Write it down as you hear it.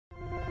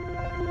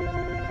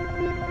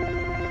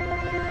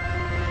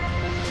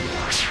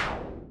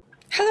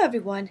Hello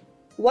everyone,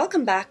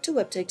 welcome back to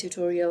Webtech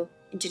Tutorial.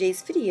 In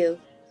today's video,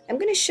 I'm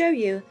going to show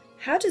you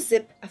how to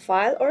zip a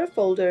file or a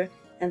folder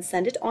and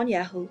send it on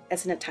Yahoo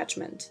as an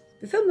attachment.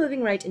 Before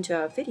moving right into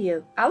our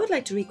video, I would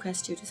like to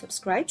request you to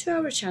subscribe to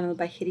our channel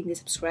by hitting the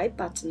subscribe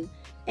button,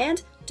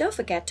 and don't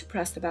forget to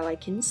press the bell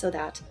icon so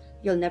that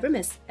you'll never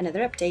miss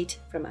another update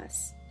from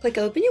us. Click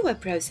open your web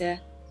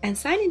browser and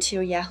sign into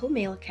your Yahoo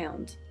Mail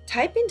account.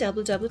 Type in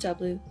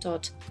www.yahoo.com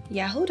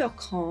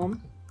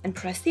and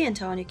press the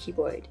enter on your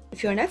keyboard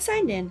if you're not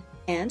signed in,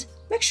 and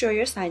make sure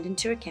you're signed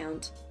into your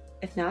account.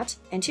 If not,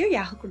 enter your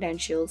Yahoo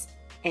credentials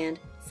and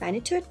sign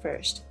into it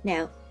first.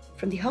 Now,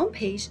 from the home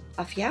page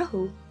of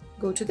Yahoo,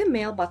 go to the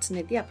Mail button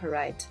at the upper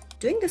right.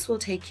 Doing this will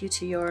take you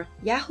to your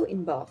Yahoo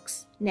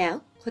inbox.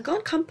 Now, click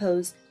on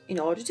Compose in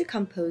order to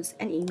compose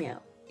an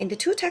email. In the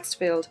to text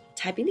field,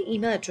 type in the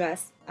email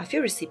address of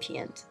your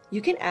recipient.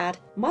 You can add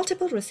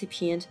multiple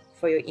recipients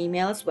for your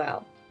email as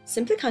well.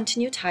 Simply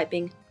continue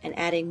typing and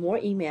adding more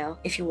email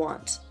if you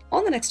want.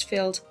 On the next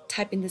field,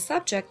 type in the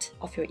subject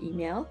of your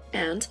email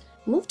and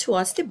move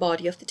towards the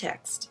body of the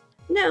text.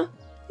 Now,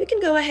 you can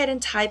go ahead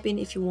and type in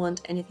if you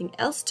want anything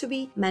else to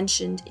be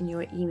mentioned in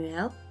your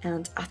email,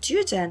 and after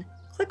you're done,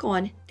 click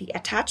on the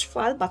Attach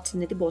File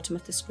button at the bottom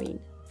of the screen.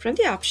 From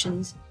the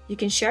options, you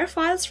can share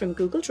files from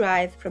Google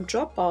Drive, from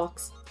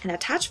Dropbox, and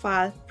attach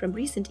file from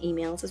recent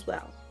emails as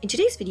well. In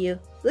today's video,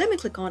 let me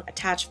click on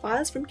Attach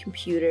Files from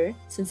Computer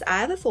since I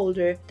have a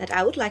folder that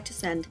I would like to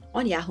send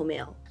on Yahoo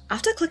Mail.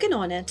 After clicking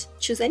on it,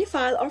 choose any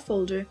file or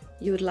folder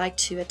you would like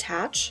to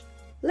attach.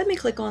 Let me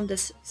click on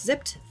this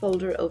zipped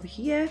folder over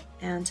here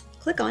and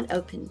click on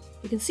Open.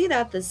 You can see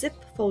that the zip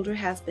folder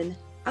has been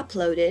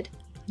uploaded.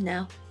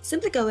 Now,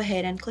 simply go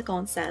ahead and click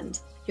on Send.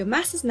 Your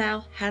message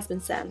now has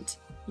been sent.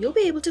 You'll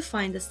be able to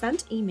find the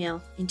sent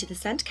email into the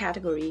sent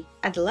category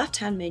at the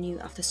left-hand menu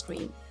of the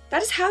screen.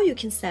 That is how you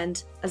can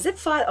send a zip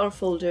file or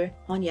folder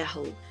on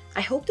Yahoo.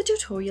 I hope the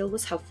tutorial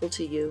was helpful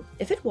to you.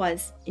 If it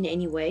was in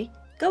any way,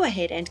 go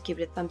ahead and give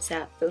it a thumbs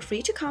up. Feel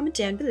free to comment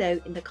down below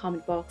in the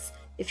comment box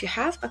if you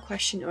have a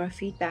question or a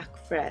feedback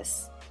for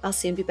us. I'll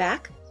soon be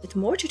back with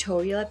more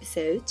tutorial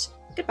episodes.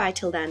 Goodbye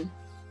till then.